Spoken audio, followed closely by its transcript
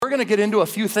going to get into a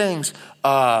few things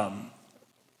that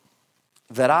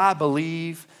I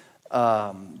believe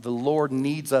the Lord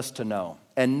needs us to know,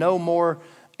 and know more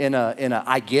in a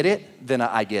I get it than a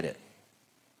I get it.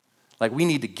 Like, we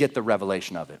need to get the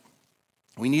revelation of it.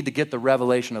 We need to get the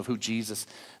revelation of who Jesus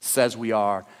says we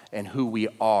are and who we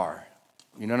are.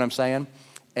 You know what I'm saying?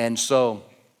 And so,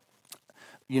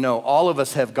 all of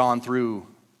us have gone through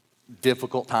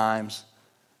difficult times.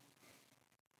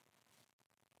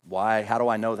 Why? How do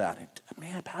I know that?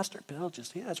 Man, Pastor Bill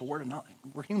he has a word of knowledge.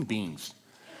 We're human beings.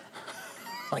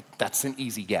 Like, that's an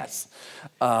easy guess.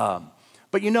 But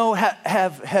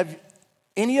have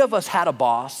any of us had a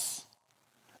boss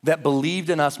that believed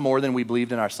in us more than we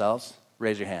believed in ourselves?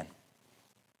 Raise your hand.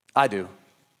 I do.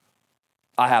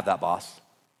 I have that boss.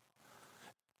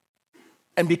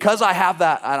 And because I have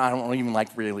that, I don't even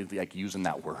really using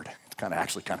that word. It's kind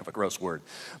of a gross word.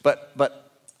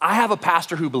 But I have a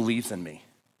pastor who believes in me.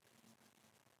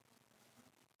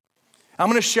 I'm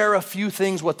going to share a few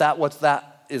things what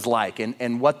that is like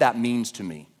and what that means to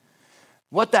me.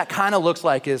 What that kind of looks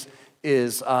like is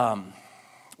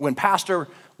when pastor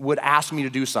would ask me to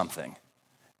do something,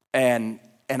 and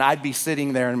I'd be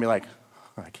sitting there and be like,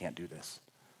 I can't do this.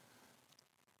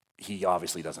 He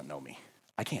obviously doesn't know me.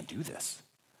 I can't do this.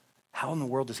 How in the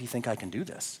world does he think I can do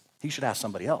this? He should ask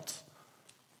somebody else.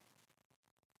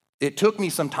 It took me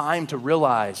some time to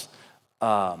realize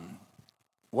what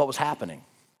was happening.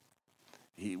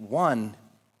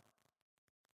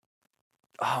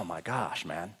 Oh my gosh,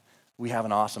 man, we have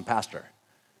an awesome pastor.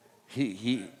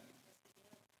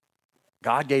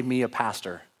 God gave me a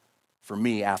pastor for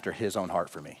me after his own heart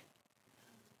for me.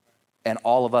 And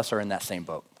all of us are in that same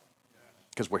boat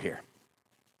because we're here.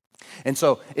 And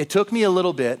so it took me a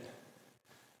little bit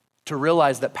to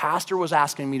realize that pastor was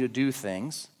asking me to do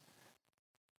things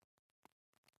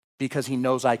because he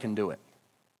knows I can do it.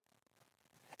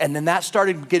 And then that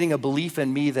started getting a belief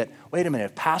in me that, wait a minute,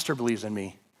 if pastor believes in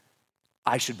me,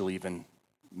 I should believe in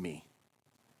me.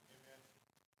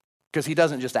 Because he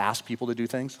doesn't just ask people to do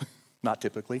things, not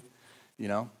typically,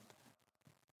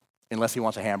 unless he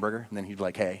wants a hamburger, and then he'd be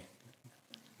like, hey,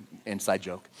 inside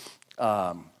joke.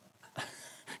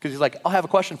 Because he's like, I'll have a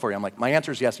question for you. I'm like, my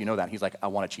answer is yes, you know that. He's like, I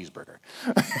want a cheeseburger.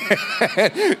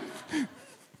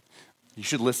 You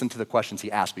should listen to the questions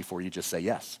he asks before you just say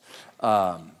yes.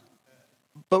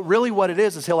 But really what it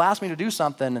is he'll ask me to do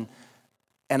something,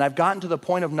 and I've gotten to the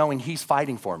point of knowing he's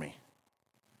fighting for me.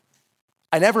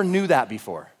 I never knew that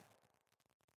before.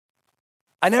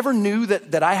 I never knew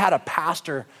that I had a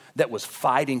pastor that was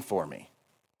fighting for me.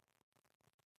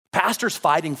 Pastor's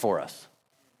fighting for us.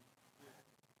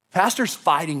 Pastor's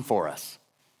fighting for us.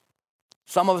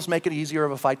 Some of us make it easier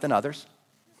of a fight than others,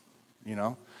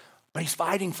 but he's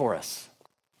fighting for us.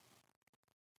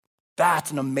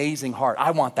 That's an amazing heart.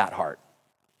 I want that heart.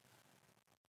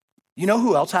 You know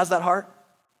who else has that heart?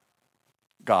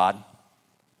 God.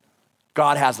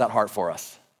 God has that heart for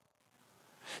us.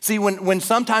 See, when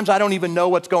sometimes I don't even know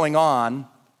what's going on,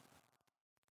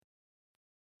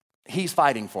 he's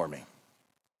fighting for me.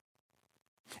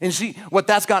 And see, what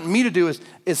that's gotten me to do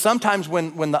is sometimes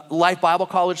when the Life Bible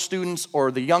College students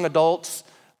or the young adults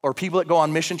or people that go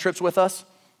on mission trips with us,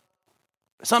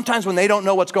 sometimes when they don't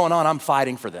know what's going on, I'm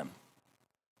fighting for them.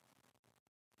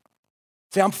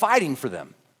 See, I'm fighting for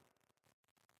them.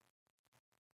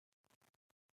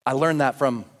 I learned that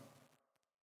from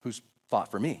who's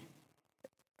fought for me.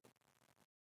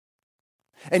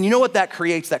 And you know what that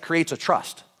creates? That creates a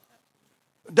trust.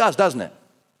 It does, doesn't it?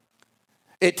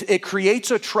 It creates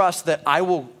a trust that I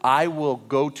will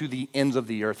go to the ends of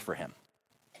the earth for him.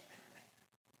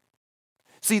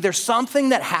 See, there's something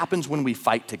that happens when we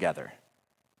fight together.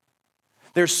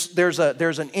 There's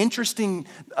an interesting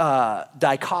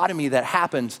dichotomy that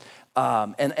happens,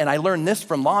 and I learned this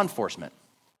from law enforcement.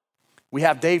 We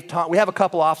have we have a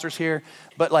couple officers here,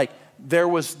 but there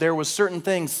was certain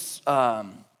things.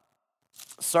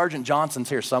 Sergeant Johnson's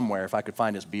here somewhere, if I could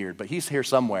find his beard, but he's here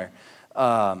somewhere.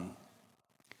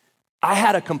 I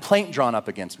had a complaint drawn up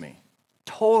against me.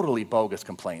 Totally bogus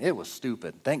complaint. It was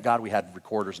stupid. Thank God we had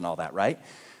recorders and all that, right?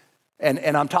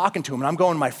 And I'm talking to him, and I'm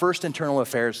going to my first internal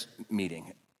affairs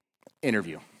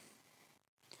interview.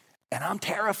 And I'm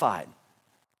terrified.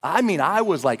 I mean, I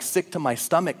was sick to my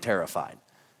stomach terrified.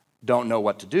 Don't know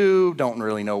what to do, don't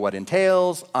really know what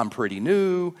entails. I'm pretty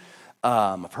new.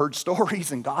 I've heard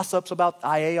stories and gossips about the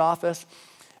IA office.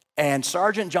 And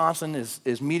Sergeant Johnson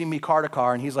is meeting me car to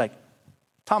car, and he's like,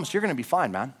 Thomas, you're going to be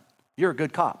fine, man. You're a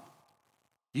good cop.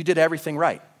 You did everything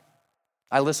right.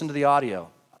 I listened to the audio.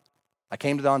 I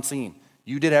came to the on scene.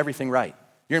 You did everything right.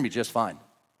 You're going to be just fine.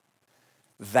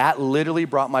 That literally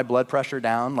brought my blood pressure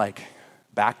down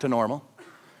back to normal.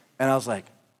 And I was like,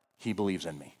 he believes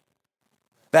in me.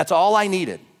 That's all I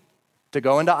needed to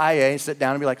go into IA, sit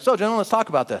down and be like, so gentlemen, let's talk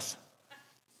about this.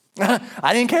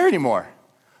 I didn't care anymore.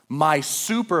 My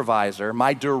supervisor,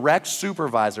 my direct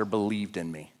supervisor believed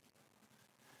in me.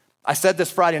 I said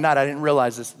this Friday night, I didn't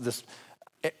realize this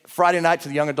Friday night to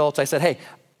the young adults, I said, hey,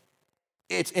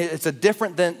 it's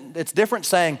different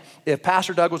saying, if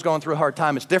Pastor Doug was going through a hard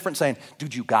time, it's different saying,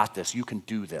 dude, you got this, you can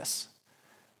do this.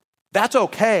 That's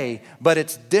okay, but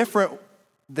it's different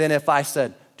than if I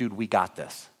said, dude, we got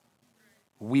this.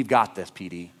 We've got this,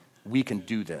 PD. We can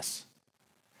do this.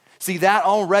 See, that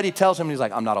already tells him, he's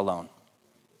like, I'm not alone.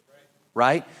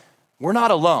 Right? We're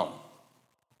not alone.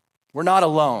 We're not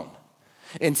alone.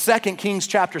 In 2 Kings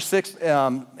chapter 6,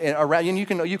 and you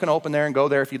can open there and go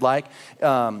there if you'd like.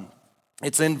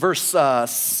 It's in verse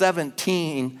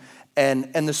 17,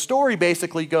 and the story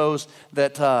basically goes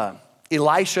that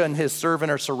Elisha and his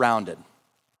servant are surrounded,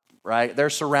 right? They're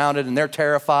surrounded and they're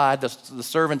terrified. The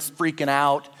servant's freaking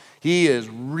out. He is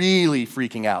really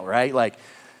freaking out, right? Like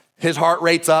his heart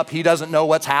rate's up. He doesn't know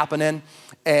what's happening,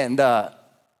 and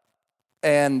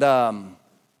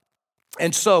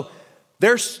so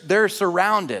they're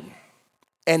surrounded,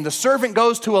 and the servant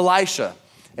goes to Elisha,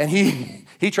 and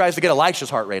he tries to get Elisha's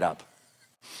heart rate up.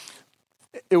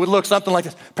 It would look something like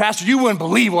this. Pastor, you wouldn't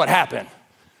believe what happened.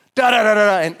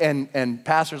 And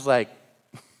pastor's like,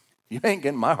 you ain't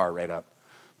getting my heart rate up.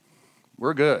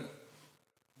 We're good.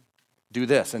 Do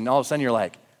this. And all of a sudden you're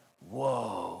like,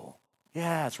 whoa,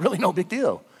 yeah, it's really no big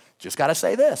deal. Just got to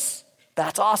say this.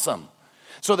 That's awesome.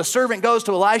 So the servant goes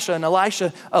to Elisha, and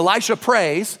Elisha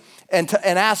prays and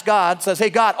asks God, says, hey,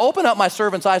 God, open up my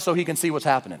servant's eyes so he can see what's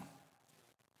happening.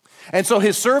 And so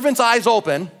his servant's eyes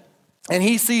open, and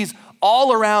he sees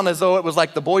all around as though it was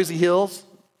like the Boise Hills,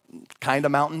 kind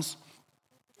of mountains.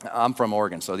 I'm from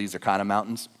Oregon, so these are kind of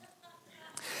mountains.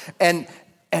 And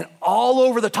all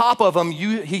over the top of them,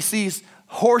 he sees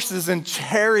horses and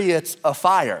chariots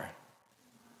afire.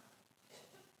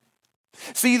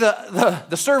 See,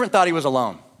 the servant thought he was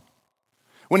alone.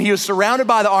 When he was surrounded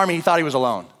by the army, he thought he was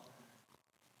alone.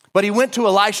 But he went to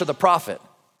Elisha the prophet.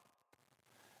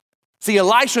 See,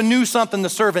 Elisha knew something the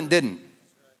servant didn't.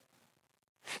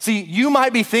 See, you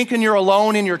might be thinking you're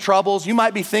alone in your troubles. You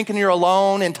might be thinking you're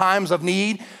alone in times of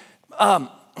need.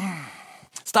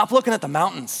 Stop looking at the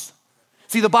mountains.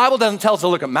 See, the Bible doesn't tell us to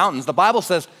look at mountains. The Bible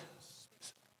says,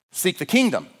 seek the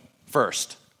kingdom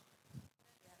first.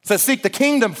 It says, seek the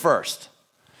kingdom first.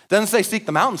 It doesn't say seek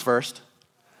the mountains first.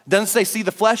 It doesn't say see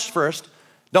the flesh first.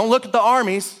 Don't look at the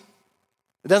armies.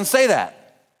 It doesn't say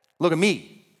that. Look at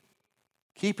me.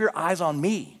 Keep your eyes on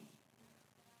me.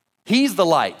 He's the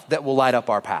light that will light up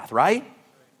our path, right?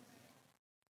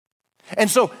 And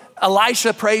so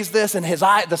Elisha prays this, and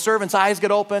the servant's eyes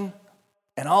get open,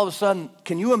 and all of a sudden,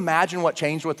 can you imagine what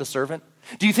changed with the servant?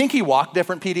 Do you think he walked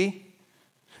different, PD?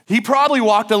 He probably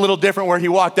walked a little different where he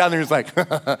walked down there and he was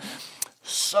like,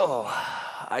 so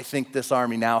I think this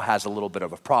army now has a little bit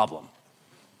of a problem.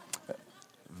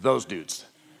 Those dudes.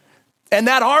 And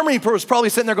that army was probably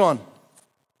sitting there going,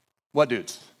 what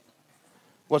dudes?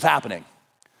 What's happening?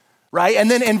 Right?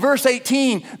 And then in verse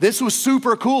 18, this was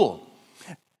super cool.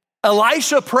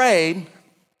 Elisha prayed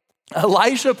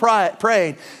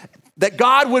that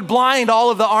God would blind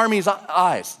all of the army's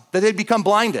eyes, that they'd become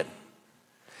blinded.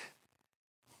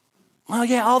 Well,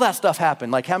 yeah, all that stuff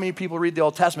happened. Like how many people read the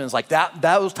Old Testament? It's like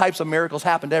those types of miracles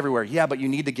happened everywhere. Yeah, but you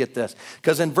need to get this.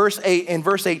 Because in verse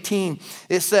 18,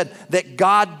 it said that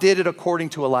God did it according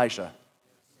to Elisha.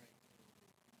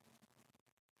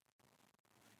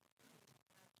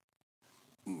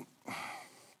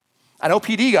 I know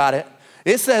PD got it.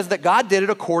 It says that God did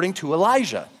it according to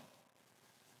Elijah.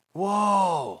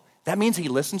 Whoa, that means he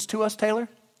listens to us, Taylor?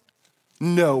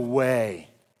 No way.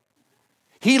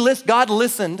 God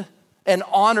listened and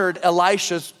honored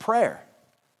Elisha's prayer.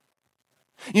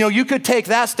 You know, you could take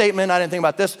that statement, I didn't think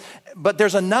about this, but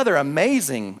there's another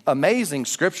amazing, amazing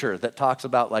scripture that talks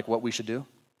about like what we should do,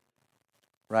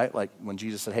 right? Like when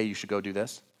Jesus said, hey, you should go do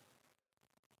this,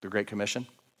 the Great Commission.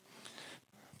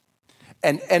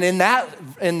 And in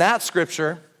that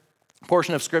scripture,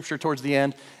 portion of scripture towards the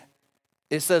end,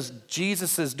 it says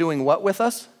Jesus is doing what with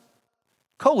us?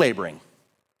 Co-laboring.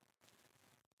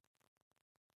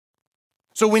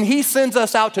 So when he sends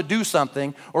us out to do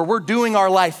something, or we're doing our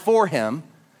life for him,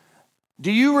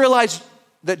 do you realize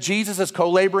that Jesus is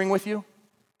co-laboring with you?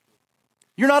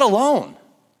 You're not alone.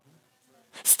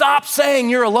 Stop saying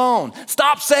you're alone.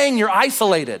 Stop saying you're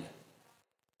isolated.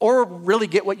 Or really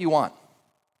get what you want.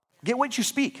 Get what you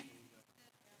speak.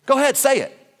 Go ahead, say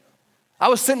it. I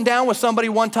was sitting down with somebody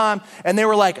one time and they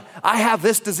were like, I have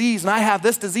this disease and I have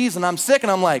this disease and I'm sick.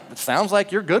 And I'm like, it sounds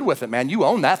like you're good with it, man. You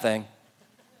own that thing.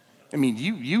 I mean,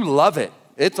 you love it.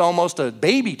 It's almost a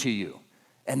baby to you.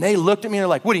 And they looked at me and they're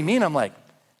like, what do you mean? I'm like,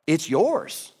 it's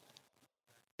yours.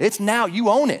 It's now, you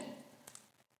own it.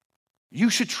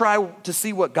 You should try to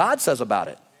see what God says about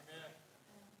it.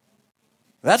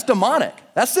 That's demonic.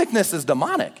 That sickness is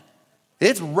demonic.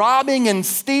 It's robbing and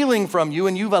stealing from you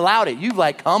and you've allowed it. You've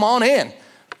like, come on in.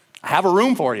 I have a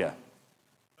room for you.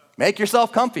 Make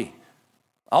yourself comfy.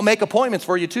 I'll make appointments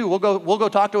for you too. We'll go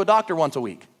talk to a doctor once a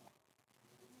week.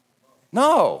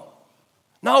 No,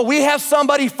 we have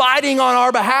somebody fighting on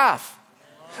our behalf.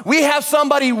 We have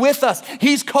somebody with us.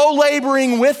 He's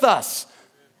co-laboring with us.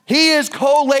 He is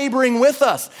co-laboring with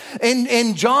us.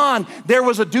 In John, there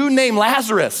was a dude named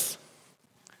Lazarus.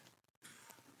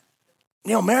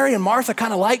 You know, Mary and Martha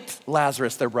kind of liked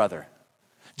Lazarus, their brother.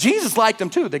 Jesus liked him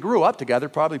too. They grew up together,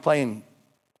 probably playing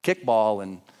kickball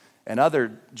and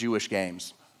other Jewish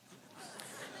games.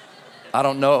 I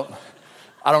don't know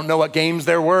what games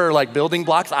there were, like building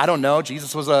blocks. I don't know.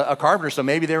 Jesus was a carpenter, so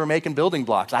maybe they were making building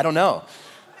blocks. I don't know.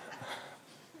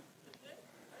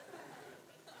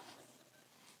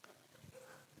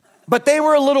 But they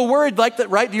were a little worried like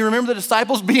that, right? Do you remember the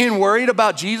disciples being worried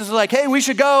about Jesus? Like, hey, we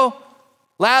should go.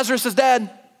 Lazarus is dead.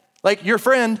 Like, your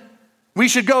friend. We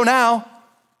should go now.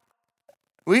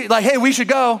 Hey, we should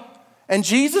go. And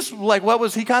Jesus, like, what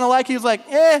was he kind of like? He was like,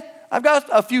 I've got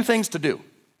a few things to do.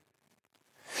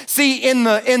 See, in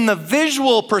the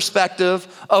visual perspective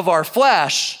of our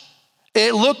flesh,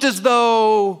 it looked as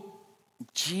though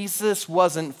Jesus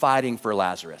wasn't fighting for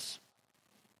Lazarus.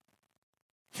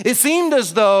 It seemed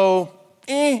as though,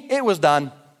 it was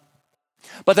done.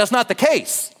 But that's not the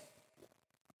case.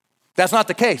 That's not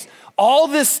the case. All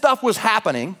this stuff was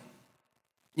happening.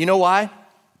 You know why?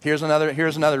 Here's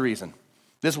another reason.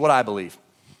 This is what I believe.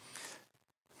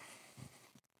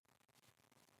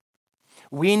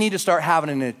 We need to start having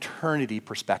an eternity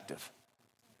perspective.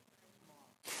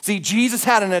 See, Jesus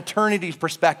had an eternity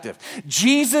perspective.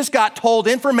 Jesus got told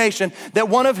information that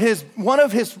one of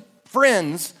his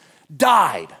friends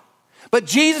died. But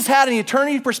Jesus had an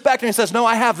eternity perspective. He says, no,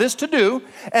 I have this to do,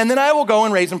 and then I will go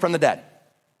and raise him from the dead.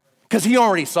 Because he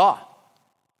already saw.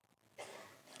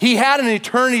 He had an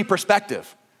eternity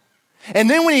perspective. And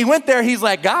then when he went there, he's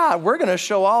like, God, we're going to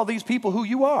show all these people who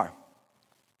you are.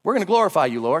 We're going to glorify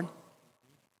you, Lord.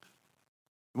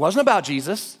 It wasn't about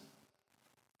Jesus.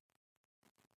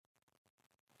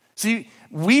 See,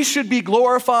 we should be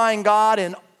glorifying God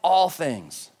in all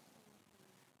things.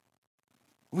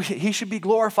 He should be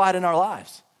glorified in our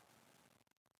lives.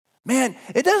 Man,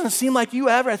 it doesn't seem like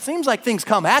it seems like things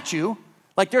come at you.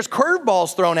 Like there's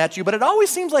curveballs thrown at you, but it always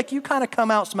seems like you kind of come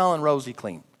out smelling rosy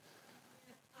clean.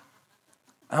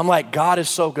 I'm like, God is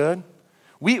so good.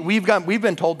 We've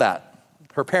been told that.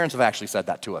 Her parents have actually said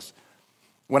that to us.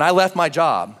 When I left my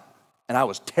job, and I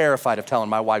was terrified of telling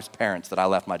my wife's parents that I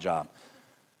left my job.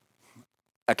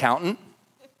 Accountant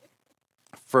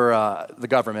for the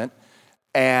government,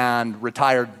 and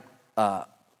retired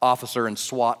officer and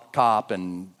SWAT cop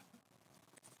and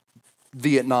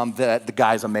Vietnam vet. The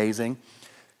guy's amazing.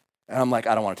 And I'm like,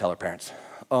 I don't want to tell her parents.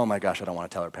 Oh my gosh, I don't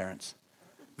want to tell her parents.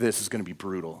 This is going to be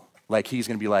brutal. Like, he's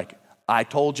going to be like, I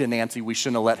told you, Nancy, we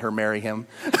shouldn't have let her marry him.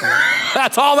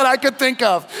 That's all that I could think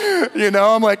of. You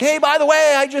know, I'm like, hey, by the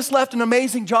way, I just left an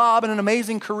amazing job and an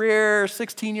amazing career,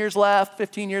 16 years left,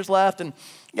 15 years left. And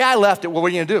yeah, I left it. Well,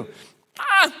 what are you going to do?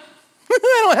 I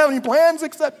don't have any plans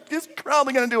except just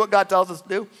probably going to do what God tells us to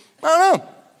do. I don't know.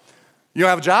 You don't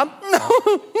have a job?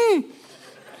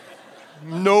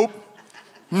 No. Nope.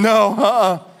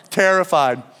 No,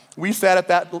 terrified. We sat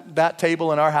at that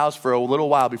table in our house for a little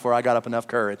while before I got up enough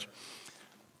courage.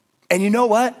 And you know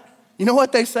what? You know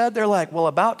what they said? They're like, well,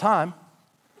 about time.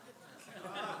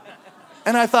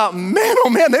 And I thought, man, oh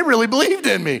man, they really believed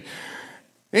in me.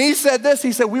 And he said this,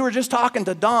 he said, we were just talking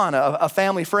to Don, a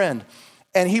family friend,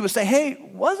 and he was saying, hey,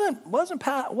 wasn't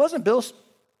Bill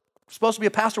supposed to be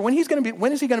a pastor? When is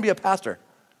he going to be a pastor?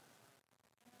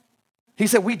 He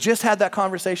said, we just had that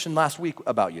conversation last week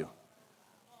about you.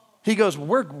 He goes,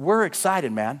 we're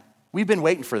excited, man. We've been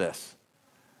waiting for this.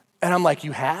 And I'm like,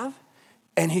 you have?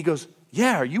 And he goes,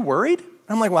 yeah, are you worried?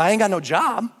 I'm like, well, I ain't got no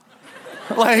job.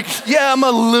 Like, yeah, I'm a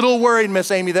little worried,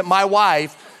 Miss Amy, that my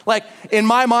wife, like, in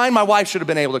my mind, my wife should have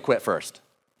been able to quit first.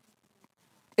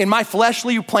 In my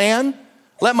fleshly plan,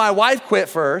 let my wife quit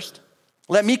first.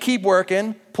 Let me keep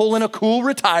working, pull in a cool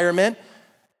retirement,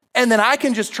 and then I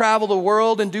can just travel the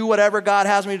world and do whatever God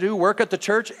has me to do, work at the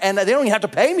church, and they don't even have to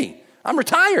pay me. I'm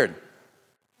retired.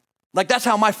 Like, that's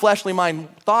how my fleshly mind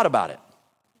thought about it.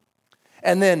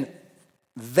 And then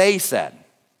They said,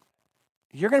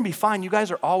 you're going to be fine. You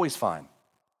guys are always fine.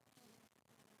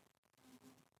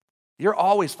 You're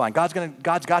always fine. God's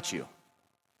got you.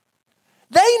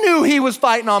 They knew he was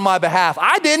fighting on my behalf.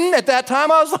 I didn't at that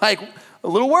time. I was like a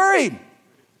little worried.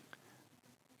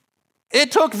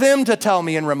 It took them to tell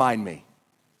me and remind me.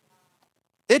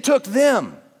 It took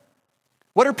them.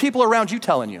 What are people around you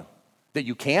telling you? That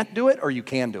you can't do it or you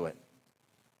can do it?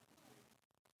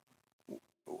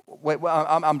 Wait, well,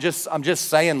 I'm just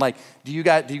saying, like, do you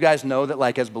guys know that,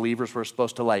 like, as believers, we're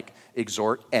supposed to, like,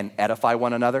 exhort and edify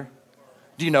one another?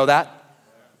 Do you know that?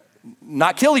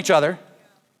 Not kill each other.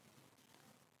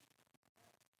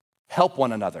 Help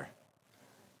one another.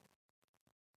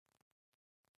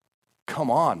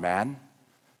 Come on, man.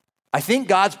 I think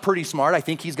God's pretty smart. I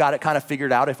think he's got it kind of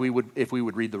figured out if we would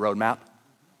read the roadmap.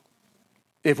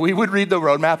 If we would read the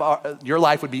roadmap, your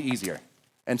life would be easier.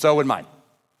 And so would mine.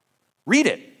 Read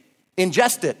it.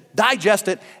 Ingest it, digest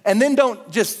it, and then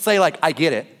don't just say like, I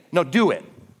get it. No, do it.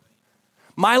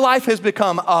 My life has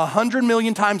become 100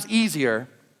 million times easier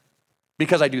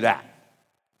because I do that.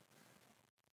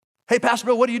 Hey, Pastor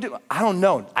Bill, what do you do? I don't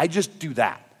know. I just do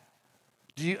that.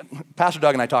 Pastor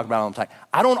Doug and I talk about it all the time.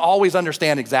 I don't always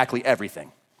understand exactly everything.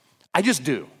 I just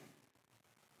do.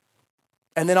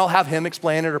 And then I'll have him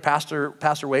explain it, or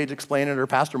Pastor Wade explain it, or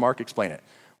Pastor Mark explain it.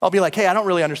 I'll be like, hey, I don't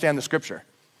really understand the scripture.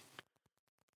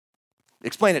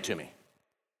 Explain it to me.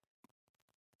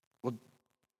 Well,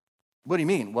 what do you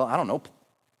mean? Well, I don't know.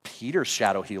 Peter's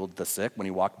shadow healed the sick when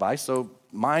he walked by, so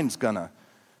mine's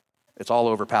it's all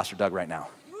over Pastor Doug right now.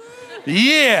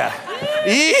 Yeah.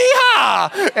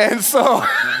 And so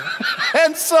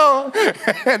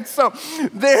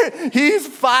he's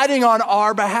fighting on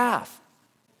our behalf.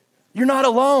 You're not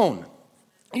alone.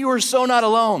 You are so not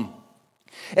alone.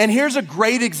 And here's a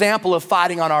great example of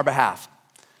fighting on our behalf.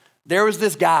 There was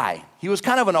this guy. He was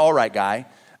kind of an all right guy.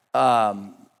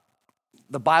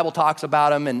 The Bible talks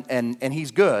about him, and he's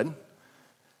good.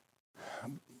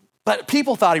 But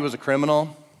people thought he was a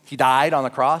criminal. He died on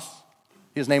the cross.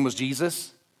 His name was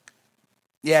Jesus.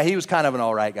 Yeah, he was kind of an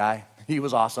all right guy. He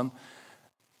was awesome.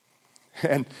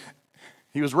 And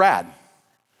he was rad.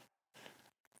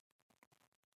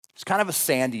 He's kind of a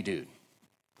sandy dude.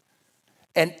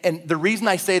 And the reason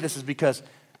I say this is because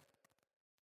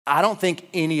I don't think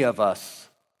any of us,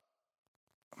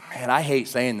 man, I hate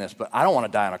saying this, but I don't want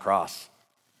to die on a cross.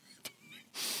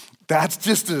 That's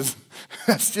just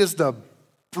a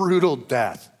brutal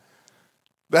death.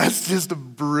 That's just a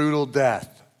brutal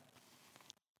death.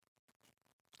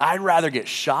 I'd rather get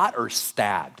shot or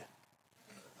stabbed.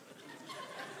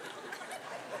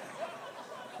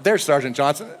 There's Sergeant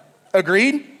Johnson.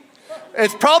 Agreed?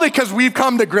 It's probably because we've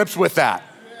come to grips with that.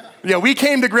 Yeah, we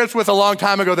came to grips with a long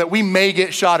time ago that we may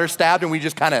get shot or stabbed, and we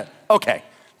just kind of, okay,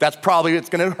 it's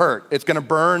going to hurt. It's going to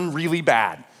burn really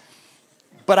bad.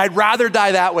 But I'd rather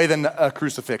die that way than a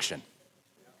crucifixion.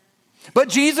 But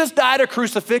Jesus died a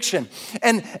crucifixion.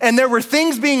 And there were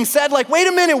things being said like, wait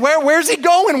a minute, where's he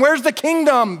going? Where's the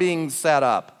kingdom being set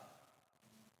up?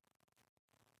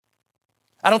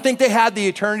 I don't think they had the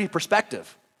eternity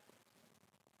perspective.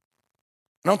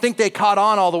 I don't think they caught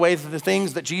on all the way to the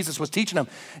things that Jesus was teaching them.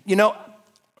 You know,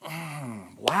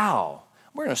 wow,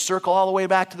 we're going to circle all the way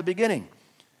back to the beginning.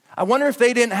 I wonder if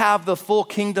they didn't have the full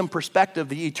kingdom perspective,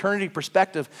 the eternity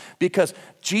perspective, because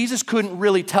Jesus couldn't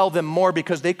really tell them more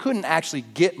because they couldn't actually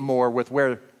get more with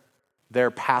where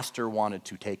their pastor wanted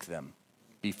to take them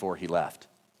before he left.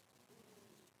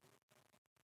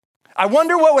 I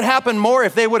wonder what would happen more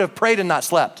if they would have prayed and not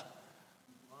slept.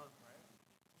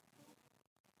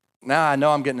 Now I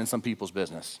know I'm getting in some people's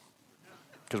business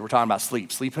because we're talking about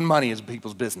sleep. Sleep and money is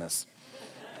people's business.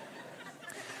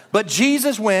 But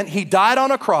Jesus went, he died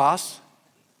on a cross,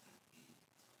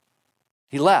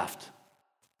 he left.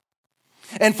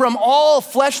 And from all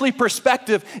fleshly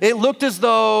perspective, it looked as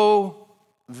though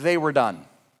they were done.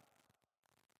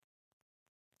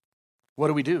 What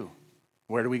do we do?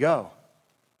 Where do we go?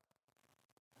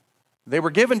 They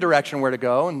were given direction where to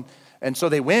go, and so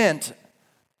they went.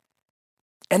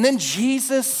 And then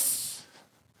Jesus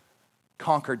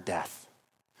conquered death.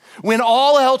 When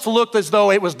all else looked as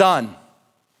though it was done.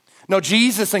 No,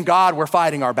 Jesus and God were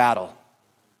fighting our battle.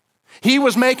 He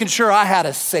was making sure I had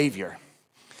a Savior.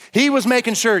 He was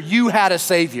making sure you had a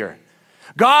Savior.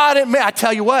 God, I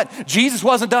tell you what, Jesus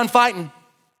wasn't done fighting.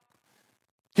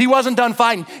 He wasn't done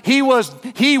fighting. He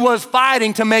was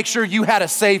fighting to make sure you had a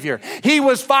Savior. He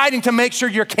was fighting to make sure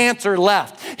your cancer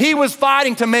left. He was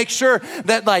fighting to make sure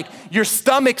that like your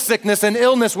stomach sickness and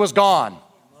illness was gone.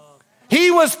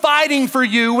 He was fighting for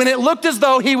you when it looked as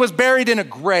though he was buried in a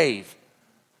grave.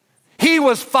 He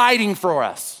was fighting for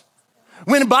us.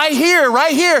 When right here,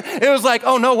 it was like,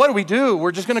 oh no, what do we do?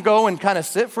 We're just gonna go and kind of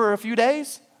sit for a few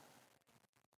days?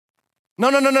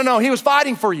 No. He was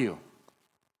fighting for you.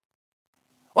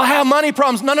 Well, I have money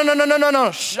problems.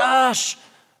 No. Shush.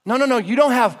 No. You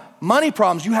don't have money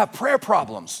problems. You have prayer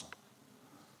problems.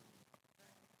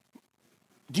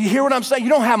 Do you hear what I'm saying? You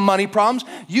don't have money problems.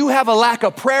 You have a lack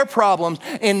of prayer problems.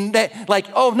 And that, like,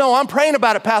 oh no, I'm praying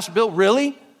about it, Pastor Bill.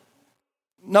 Really?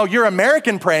 No, you're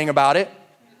American praying about it.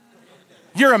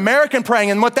 You're American praying,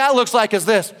 and what that looks like is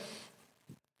this.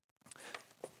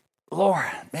 Lord,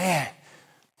 man,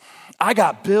 I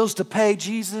got bills to pay,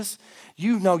 Jesus.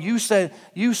 You know, you said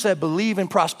believe in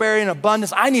prosperity and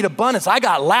abundance. I need abundance. I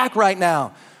got lack right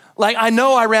now. Like, I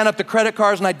know I ran up the credit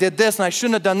cards and I did this and I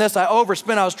shouldn't have done this. I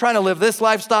overspent. I was trying to live this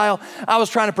lifestyle. I was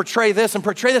trying to portray this and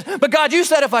portray this. But God, you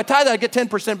said if I tithe, I'd get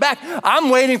 10% back. I'm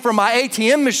waiting for my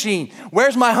ATM machine.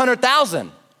 Where's my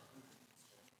 100,000?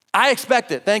 I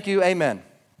expect it. Thank you. Amen.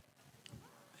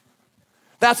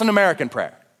 That's an American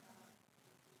prayer.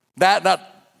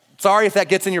 Sorry if that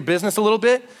gets in your business a little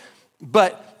bit,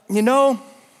 but you know,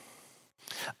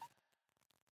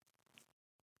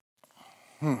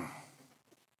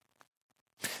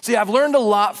 See, I've learned a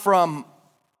lot from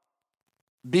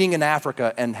being in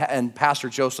Africa and Pastor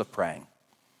Joseph praying.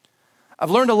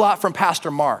 I've learned a lot from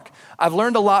Pastor Mark. I've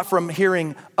learned a lot from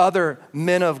hearing other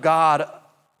men of God.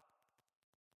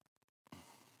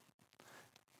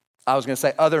 I was going to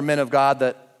say other men of God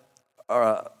that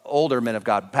are older men of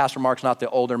God. Pastor Mark's not the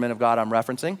older men of God I'm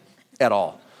referencing at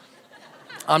all.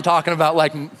 I'm talking about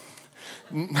like,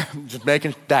 just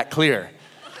making that clear.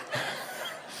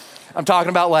 I'm talking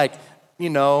about like, you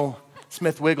know,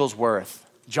 Smith Wigglesworth,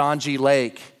 John G.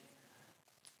 Lake,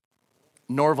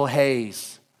 Norval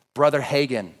Hayes, Brother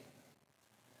Hagin.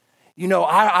 You know,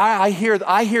 I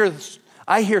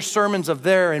hear sermons of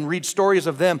theirs and read stories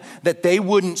of them that they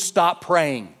wouldn't stop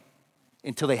praying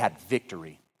until they had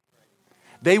victory.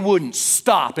 They wouldn't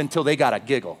stop until they got a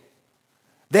giggle.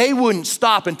 They wouldn't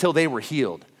stop until they were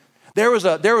healed. There was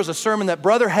a sermon that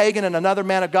Brother Hagin and another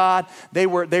man of God, they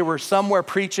were somewhere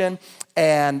preaching,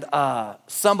 and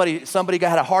somebody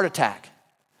had a heart attack.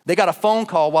 They got a phone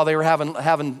call while they were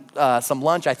having some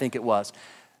lunch, I think it was.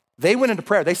 They went into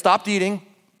prayer. They stopped eating,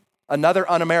 another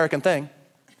un-American thing.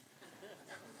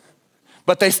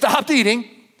 But they stopped eating,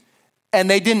 and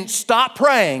they didn't stop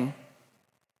praying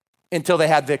until they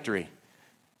had victory.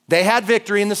 They had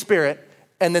victory in the spirit,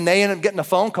 and then they ended up getting a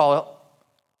phone call.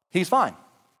 He's fine.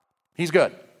 He's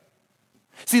good.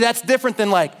 See, that's different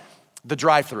than like the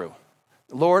drive-through.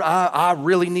 Lord, I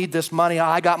really need this money.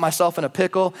 I got myself in a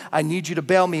pickle. I need you to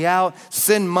bail me out.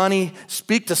 Send money.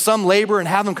 Speak to some laborer and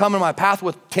have them come in my path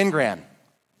with 10 grand.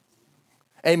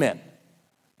 Amen.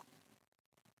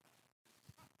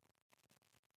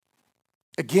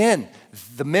 Again,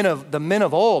 the men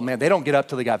of old, man, they don't get up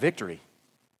till they got victory.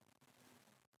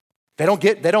 They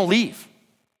don't leave.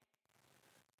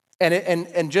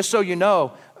 And just so you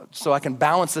know, so I can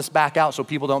balance this back out so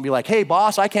people don't be like, hey,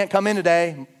 boss, I can't come in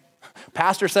today.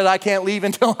 Pastor said I can't leave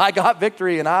until I got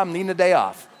victory and I'm needing a day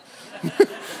off.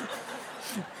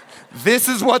 This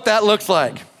is what that looks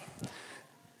like.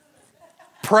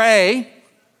 Pray.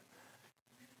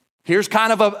 Here's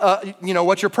kind of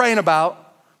what you're praying about.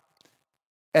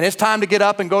 And it's time to get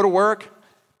up and go to work.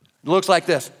 It looks like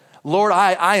this. Lord,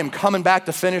 I am coming back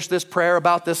to finish this prayer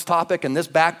about this topic and this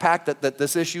backpack that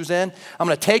this issue's in. I'm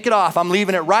going to take it off. I'm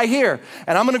leaving it right here.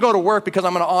 And I'm going to go to work because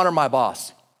I'm going to honor my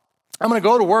boss. I'm going to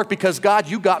go to work because, God,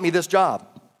 you got me this job.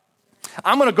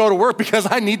 I'm going to go to work because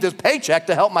I need this paycheck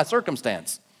to help my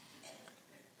circumstance.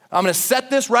 I'm going to set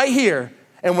this right here.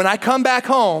 And when I come back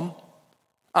home,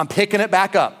 I'm picking it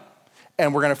back up.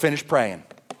 And we're going to finish praying.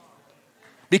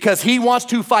 Because he wants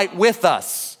to fight with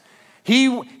us. He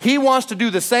wants to do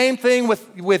the same thing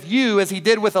with you as he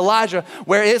did with Elijah,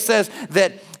 where it says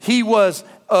that he was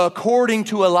according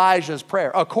to Elijah's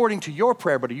prayer, according to your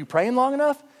prayer, but are you praying long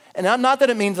enough? And not that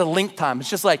it means a link time. It's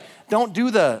just like, don't do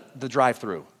the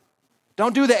drive-through.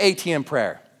 Don't do the ATM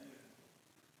prayer.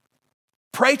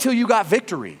 Pray till you got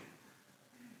victory.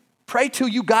 Pray till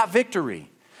you got victory.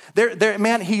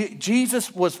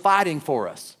 Jesus was fighting for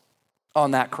us.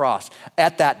 On that cross,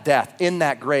 at that death, in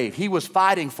that grave. He was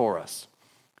fighting for us.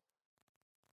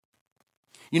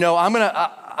 You know, I'm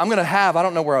gonna have, I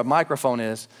don't know where a microphone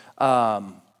is.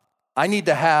 I need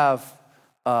to have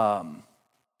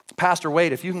Pastor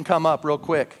Wade, if you can come up real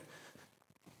quick.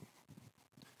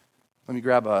 Let me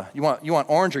grab you want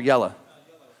orange or yellow?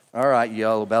 All right,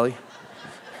 yellow belly.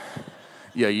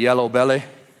 Yeah, yellow belly.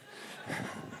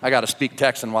 I got to speak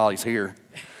Texan while he's here.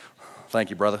 Thank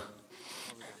you, brother.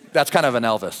 That's kind of an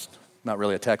Elvis. Not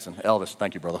really a Texan. Elvis,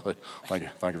 thank you, brother. Thank you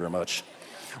very much.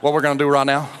 What we're going to do right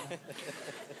now,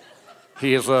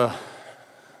 he is I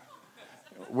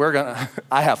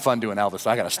have fun doing Elvis.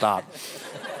 I got to stop.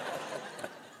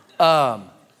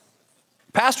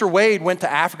 Pastor Wade went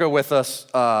to Africa with us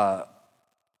our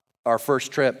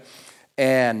first trip,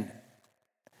 and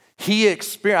he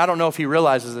experienced, I don't know if he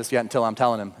realizes this yet until I'm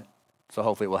telling him, so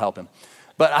hopefully it will help him.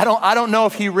 But I don't know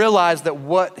if he realized that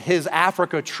what his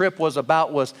Africa trip was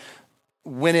about was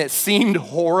when it seemed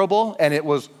horrible, and it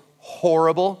was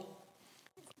horrible,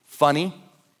 funny,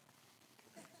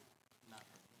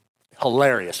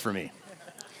 hilarious for me.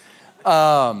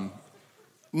 Not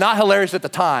hilarious at the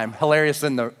time, hilarious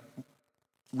in the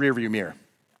rearview mirror.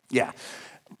 Yeah.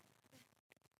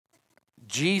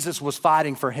 Jesus was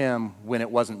fighting for him when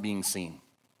it wasn't being seen.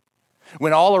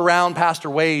 When all around Pastor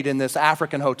Wade in this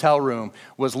African hotel room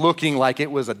was looking like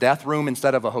it was a death room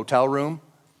instead of a hotel room,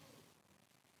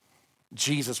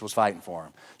 Jesus was fighting for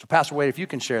him. So Pastor Wade, if you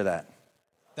can share that.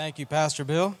 Thank you, Pastor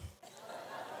Bill.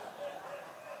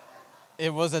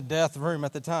 It was a death room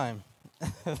at the time.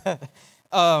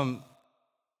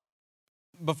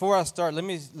 Before I start, let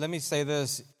me say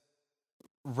this.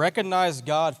 Recognize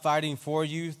God fighting for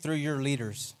you through your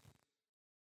leaders.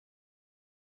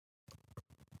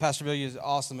 Pastor Bill used an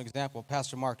awesome example.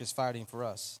 Pastor Mark is fighting for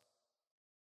us.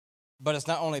 But it's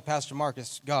not only Pastor Mark,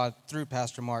 it's God through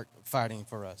Pastor Mark fighting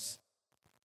for us.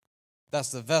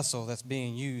 That's the vessel that's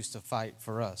being used to fight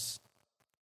for us.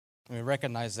 And we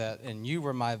recognize that. And you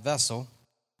were my vessel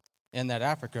in that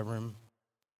Africa room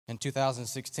in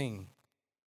 2016.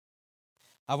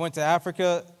 I went to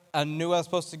Africa. I knew I was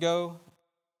supposed to go.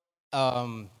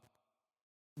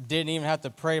 Didn't even have to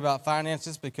pray about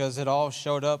finances because it all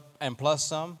showed up and plus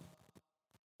some.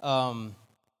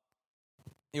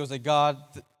 It was a God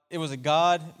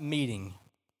meeting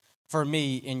for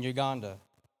me in Uganda,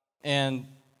 and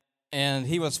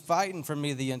he was fighting for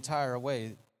me the entire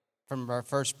way from our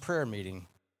first prayer meeting.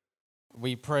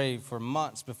 We prayed for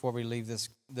months before we leave this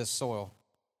soil,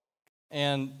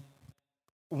 and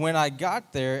when I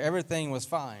got there, everything was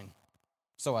fine.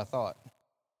 So I thought.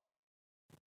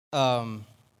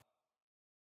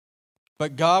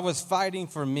 But God was fighting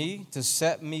for me to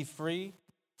set me free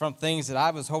from things that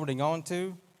I was holding on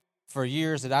to for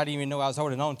years that I didn't even know I was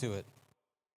holding on to it.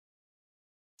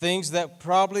 Things that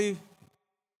probably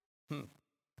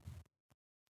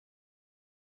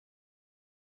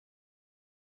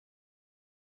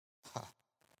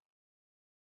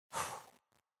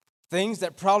things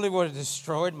that probably would have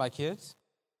destroyed my kids.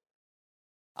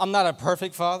 I'm not a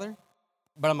perfect father,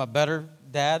 but I'm a better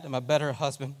dad. I'm a better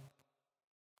husband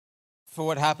for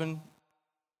what happened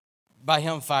by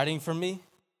him fighting for me.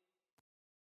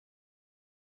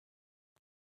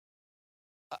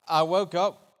 I woke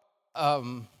up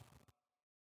the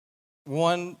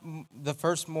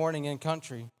first morning in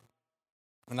country,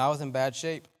 and I was in bad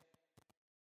shape.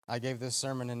 I gave this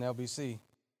sermon in LBC.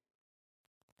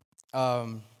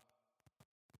 I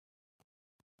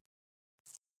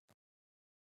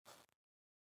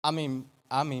mean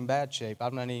bad shape.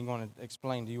 I'm not even going to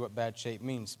explain to you what bad shape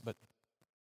means, but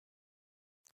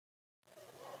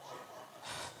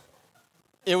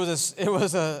it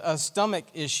was a stomach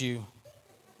issue,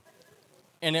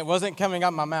 and it wasn't coming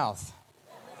out my mouth.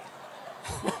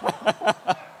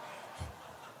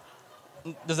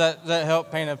 Does that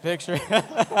help paint a picture?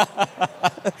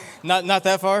 Not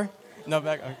that far? No,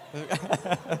 back.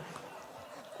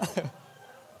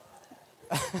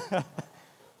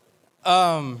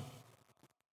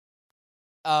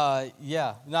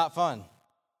 Yeah, not fun.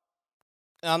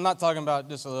 And I'm not talking about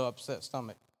just a little upset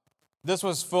stomach. This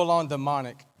was full on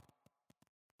demonic.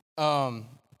 I'm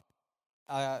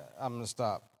gonna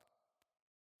stop.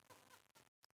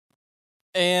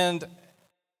 And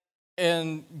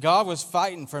God was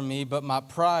fighting for me, but my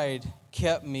pride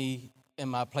kept me in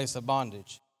my place of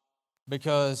bondage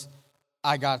because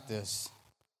I got this.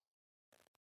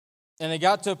 And it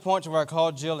got to a point where I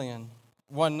called Jillian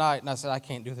one night and I said, I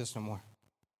can't do this no more.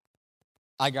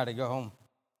 I got to go home.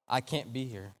 I can't be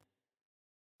here.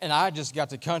 And I just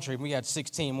got to country and we had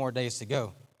 16 more days to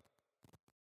go.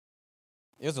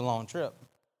 It was a long trip.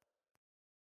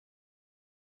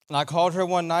 And I called her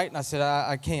one night and I said,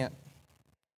 I can't.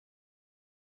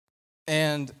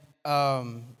 And I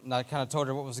kind of told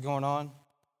her what was going on.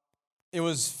 It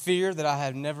was fear that I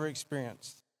had never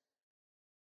experienced.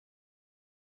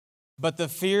 But the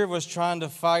fear was trying to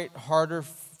fight harder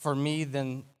for me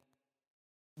than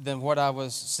what I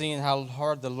was seeing, how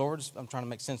hard the Lord's, I'm trying to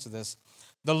make sense of this.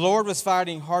 The Lord was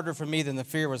fighting harder for me than the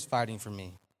fear was fighting for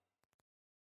me.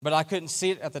 But I couldn't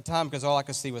see it at the time because all I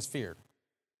could see was fear.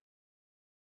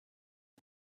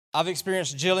 I've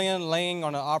experienced Jillian laying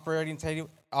on an operating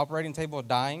table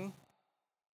dying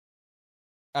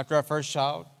after our first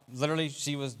child. Literally,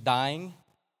 she was dying.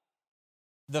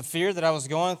 The fear that I was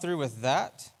going through with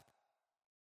that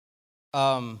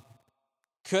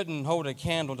couldn't hold a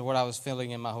candle to what I was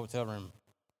feeling in my hotel room.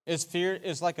 It's fear.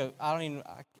 It's like I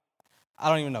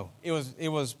don't even know. It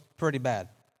was pretty bad.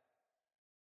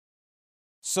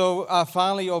 So I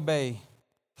finally obey,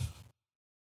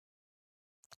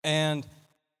 and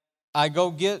I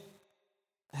go get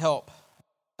help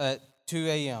at 2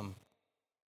 a.m.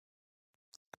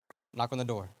 Knock on the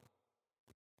door.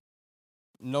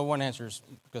 No one answers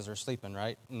because they're sleeping,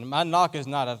 right? And my knock is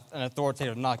not an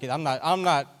authoritative knock.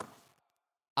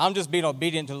 I'm just being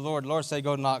obedient to the Lord. The Lord said,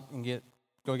 go knock and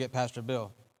go get Pastor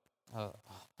Bill.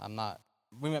 I'm not.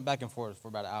 We went back and forth for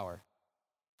about an hour.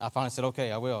 I finally said,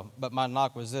 okay, I will. But my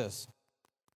knock was this.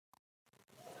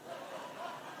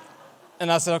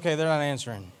 And I said, okay, they're not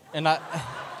answering. And I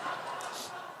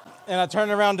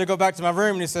turned around to go back to my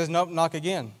room, and he says, nope, knock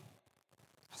again.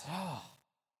 I said, oh.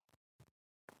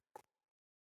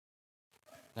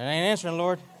 They ain't answering,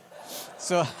 Lord.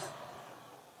 So,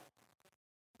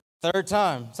 third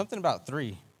time, something about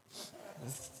 3.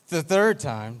 The third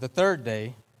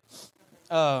day,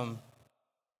 I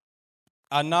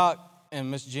knock, and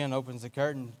Miss Jen opens the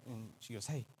curtain, and she goes,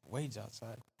 hey, Wade's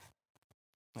outside.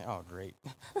 I'm like, oh, great.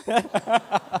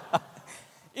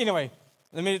 Anyway,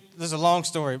 this is a long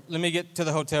story. Let me get to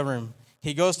the hotel room.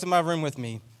 He goes to my room with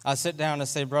me. I sit down and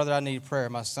say, brother, I need prayer.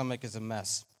 My stomach is a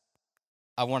mess.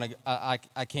 I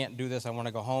can't do this. I want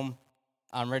to go home.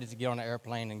 I'm ready to get on an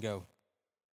airplane and go.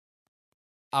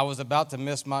 I was about to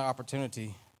miss my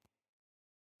opportunity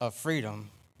of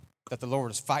freedom that the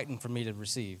Lord is fighting for me to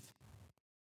receive.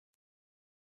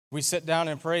 We sit down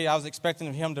and pray. I was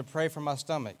expecting him to pray for my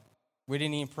stomach. We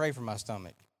didn't even pray for my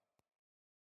stomach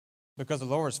because the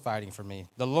Lord is fighting for me.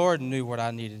 The Lord knew what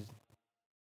I needed,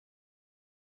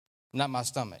 not my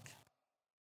stomach.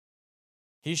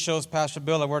 He shows Pastor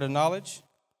Bill a word of knowledge,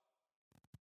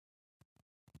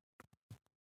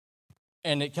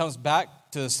 and it comes back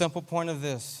to the simple point of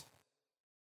this.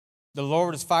 The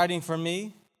Lord is fighting for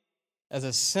me as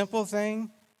a simple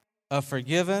thing of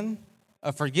forgiving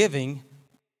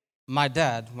my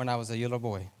dad when I was a little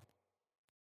boy.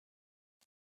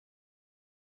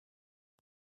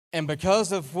 And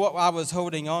because of what I was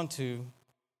holding on to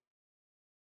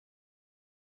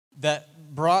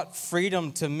that brought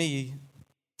freedom to me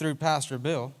through Pastor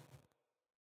Bill,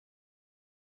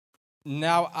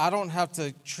 now I don't have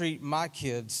to treat my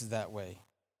kids that way.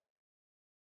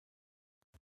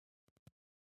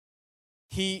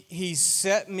 He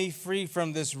set me free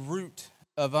from this root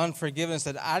of unforgiveness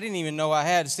that I didn't even know I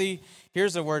had. See,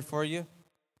 here's a word for you.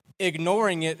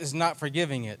 Ignoring it is not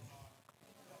forgiving it.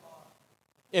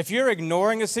 If you're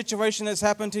ignoring a situation that's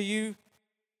happened to you,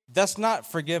 that's not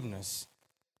forgiveness.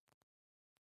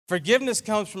 Forgiveness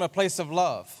comes from a place of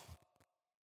love,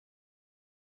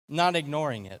 not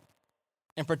ignoring it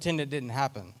and pretend it didn't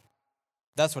happen.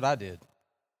 That's what I did.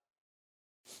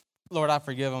 Lord, I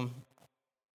forgive them.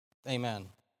 Amen.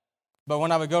 But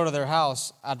when I would go to their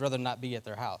house, I'd rather not be at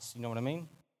their house. You know what I mean?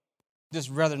 Just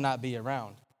rather not be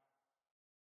around.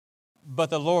 But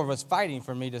the Lord was fighting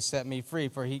for me to set me free,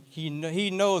 for He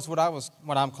knows what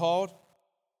I'm called,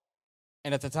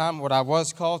 and at the time what I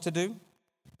was called to do,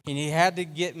 and He had to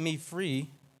get me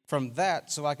free from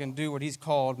that so I can do what He's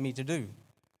called me to do.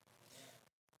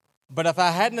 But if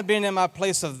I hadn't have been in my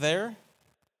place of there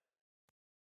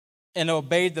and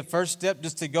obeyed the first step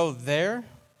just to go there,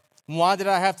 why did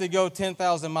I have to go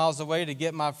 10,000 miles away to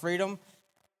get my freedom?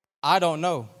 I don't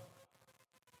know.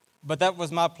 But that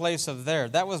was my place of there.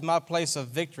 That was my place of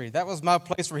victory. That was my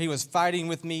place where He was fighting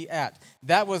with me at.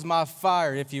 That was my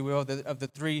fire, if you will, of the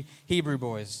 3 Hebrew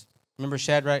boys. Remember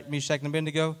Shadrach, Meshach, and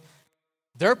Abednego?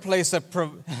 Their place of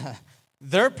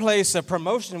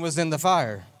promotion was in the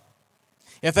fire.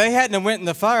 If they hadn't have went in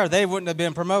the fire, they wouldn't have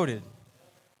been promoted.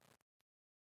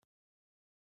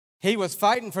 He was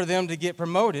fighting for them to get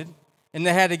promoted, and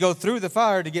they had to go through the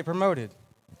fire to get promoted.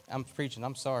 I'm preaching.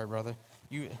 I'm sorry, brother.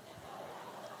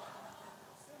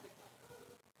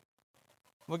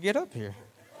 Well, get up here.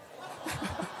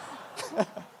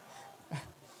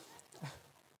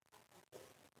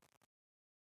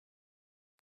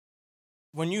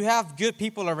 When you have good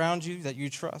people around you that you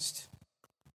trust,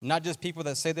 not just people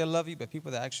that say they love you, but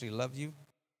people that actually love you,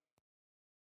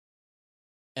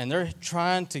 and they're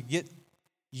trying to get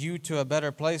you to a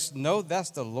better place, know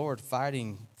that's the Lord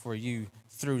fighting for you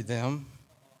through them.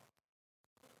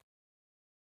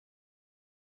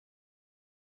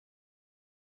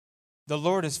 The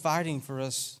Lord is fighting for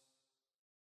us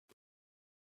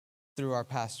through our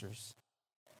pastors.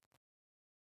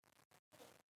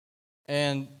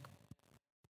 And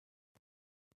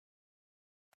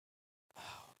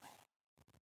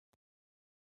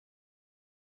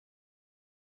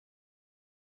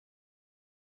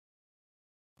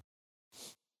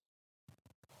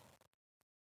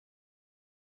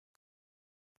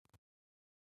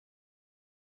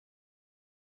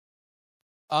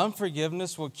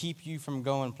unforgiveness will keep you from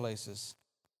going places.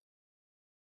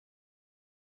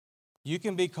 You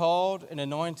can be called and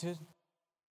anointed.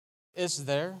 It's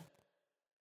there.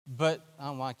 But I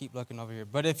don't want to keep looking over here.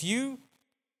 But if you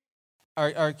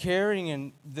are carrying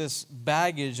in this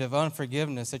baggage of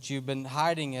unforgiveness that you've been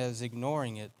hiding as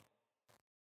ignoring it,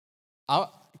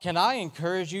 can I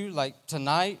encourage you, like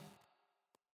tonight,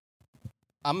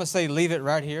 I'm going to say leave it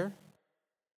right here.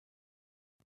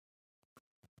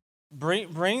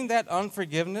 Bring that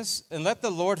unforgiveness and let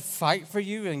the Lord fight for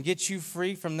you and get you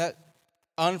free from that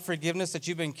unforgiveness that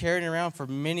you've been carrying around for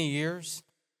many years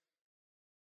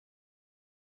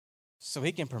so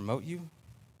He can promote you.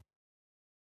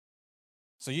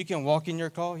 So you can walk in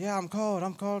your call. Yeah, I'm called.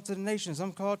 I'm called to the nations.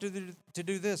 I'm called to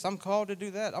do this. I'm called to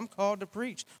do that. I'm called to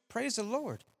preach. Praise the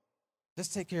Lord. Let's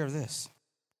take care of this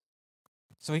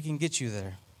so He can get you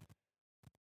there.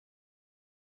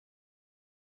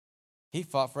 He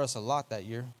fought for us a lot that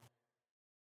year.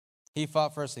 He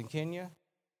fought for us in Kenya.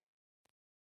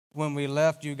 When we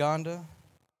left Uganda,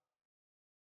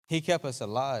 He kept us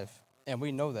alive, and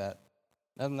we know that.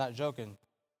 I'm not joking.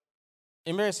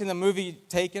 Anybody ever seen the movie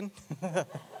Taken?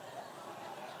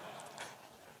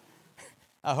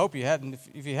 I hope you hadn't.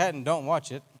 If you hadn't, don't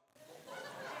watch it.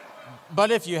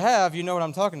 But if you have, you know what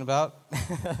I'm talking about.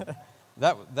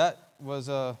 that was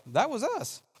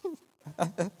us.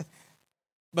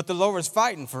 But the Lord was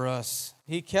fighting for us.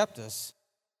 He kept us.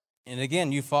 And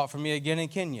again, you fought for me again in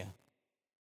Kenya.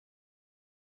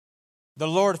 The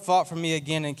Lord fought for me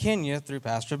again in Kenya through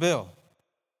Pastor Bill.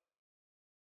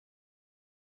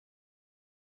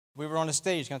 We were on a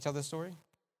stage. Can I tell this story?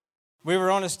 We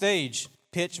were on a stage,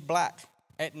 pitch black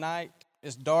at night.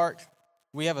 It's dark.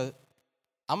 We have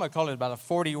I'm going to call it about a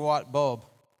 40-watt bulb.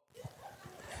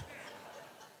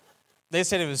 They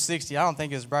said it was 60. I don't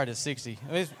think it's bright as 60.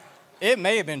 It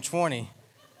may have been 20.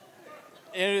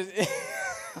 It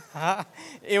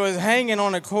was hanging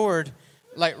on a cord,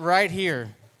 like right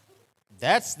here.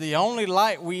 That's the only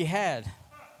light we had.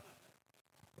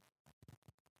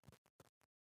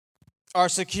 Our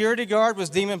security guard was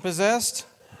demon-possessed.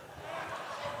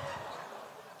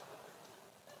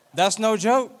 That's no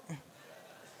joke.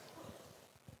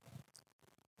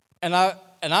 And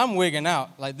I'm wigging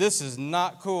out. Like, this is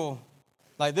not cool.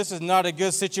 Like, this is not a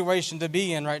good situation to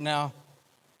be in right now.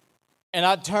 And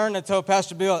I turned and told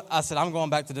Pastor Bill, I said, I'm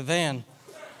going back to the van.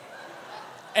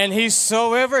 And he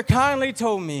so ever kindly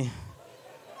told me,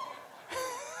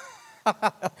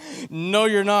 no,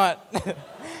 you're not.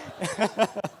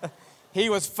 He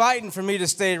was fighting for me to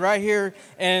stay right here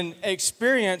and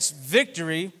experience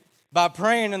victory by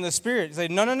praying in the Spirit. He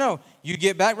said, no. You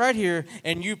get back right here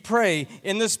and you pray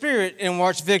in the Spirit and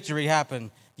watch victory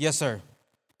happen. Yes, sir.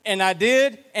 And I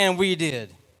did, and we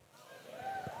did.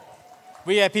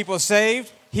 We had people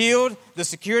saved, healed. The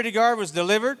security guard was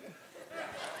delivered.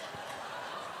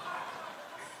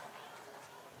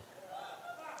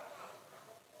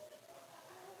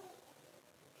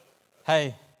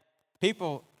 Hey,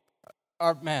 people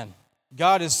are, man,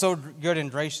 God is so good and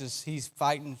gracious. He's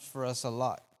fighting for us a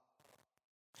lot.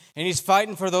 And He's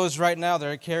fighting for those right now that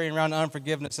are carrying around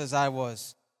unforgiveness as I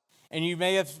was. And you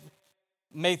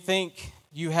may think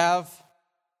you have,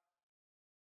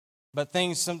 but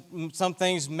some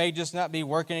things may just not be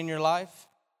working in your life.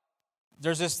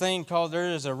 There's this thing called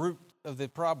there is a root of the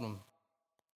problem.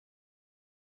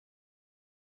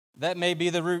 That may be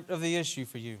the root of the issue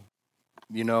for you.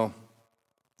 You know,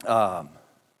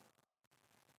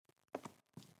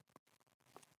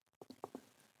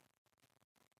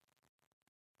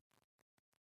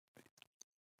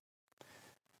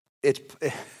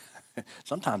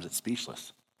 sometimes it's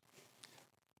speechless.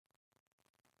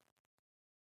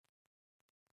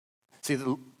 See,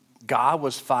 God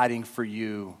was fighting for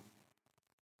you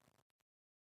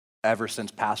ever since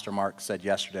Pastor Mark said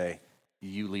yesterday,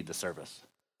 you lead the service.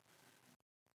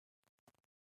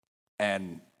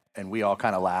 And we all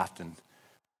kind of laughed, and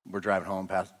we're driving home.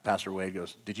 Pastor Wade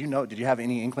goes, did you have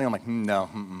any inkling? I'm like, no.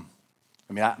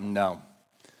 No.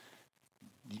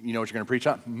 You know what you're going to preach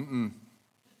on?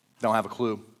 Don't have a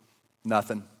clue.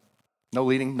 Nothing. No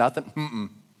leading,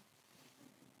 nothing.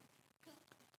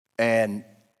 And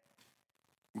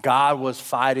God was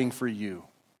fighting for you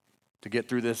to get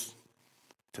through this,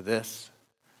 to this,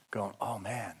 going, oh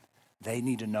man, They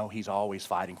need to know he's always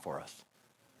fighting for us.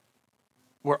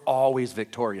 We're always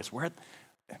victorious.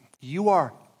 You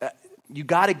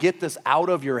got to get this out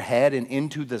of your head and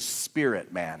into the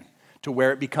spirit, man, to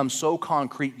where it becomes so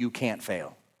concrete you can't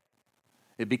fail.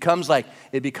 You become like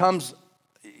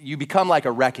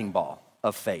a wrecking ball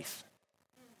of faith.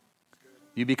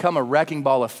 You become a wrecking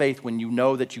ball of faith when you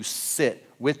know that you sit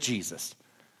with Jesus.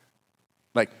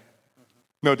 Like,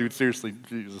 no, dude, seriously,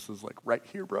 Jesus is like right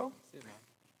here, bro.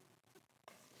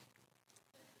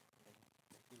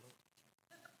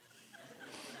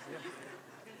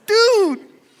 Dude.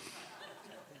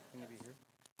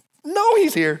 No,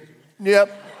 he's here.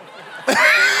 Yep.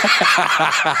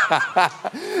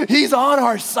 He's on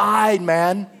our side,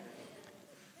 man.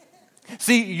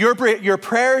 See, your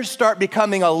prayers start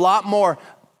becoming a lot more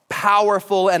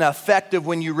powerful and effective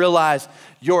when you realize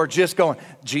you're just going,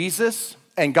 Jesus,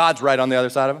 and God's right on the other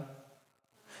side of it.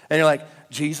 And you're like,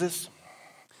 Jesus,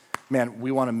 man,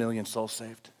 we want 1 million souls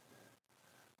saved.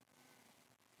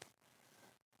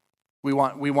 We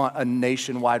want a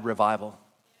nationwide revival.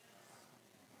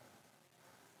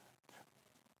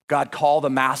 God, call the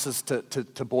masses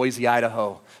to Boise,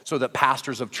 Idaho, so that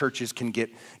pastors of churches can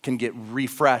get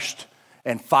refreshed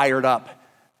and fired up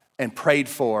and prayed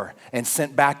for and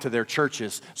sent back to their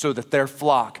churches so that their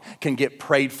flock can get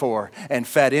prayed for and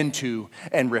fed into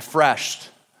and refreshed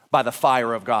by the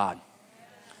fire of God.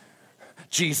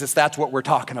 Jesus, that's what we're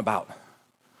talking about.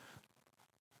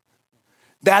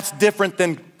 That's different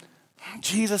than,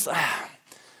 Jesus,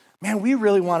 man, we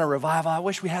really want a revival. I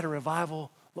wish we had a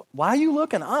revival. Why are you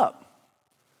looking up?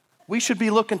 We should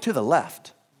be looking to the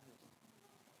left.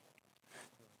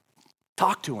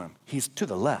 Talk to him. He's to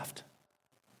the left.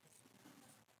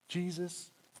 Jesus,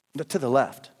 to the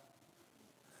left.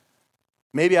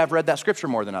 Maybe I've read that scripture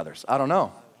more than others. I don't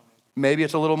know. Maybe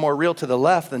it's a little more real to the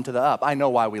left than to the up. I know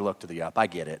why we look to the up. I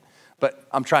get it. But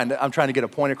I'm trying to get a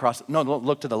point across. No,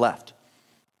 look to the left.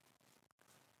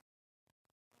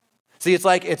 See, it's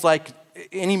like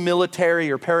any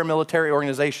military or paramilitary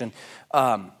organization.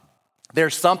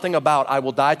 There's something about I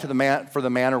will die for the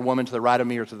man or woman to the right of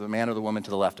me or to the man or the woman to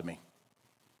the left of me.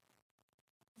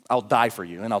 I'll die for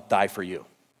you, and I'll die for you.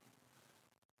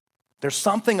 There's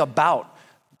something about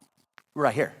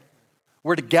right here.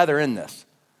 We're together in this.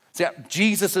 See,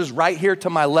 Jesus is right here to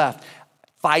my left,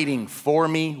 fighting for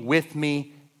me, with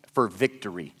me, for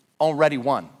victory. Already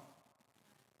won.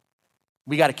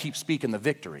 We got to keep speaking the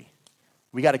victory.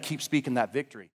 We got to keep speaking that victory.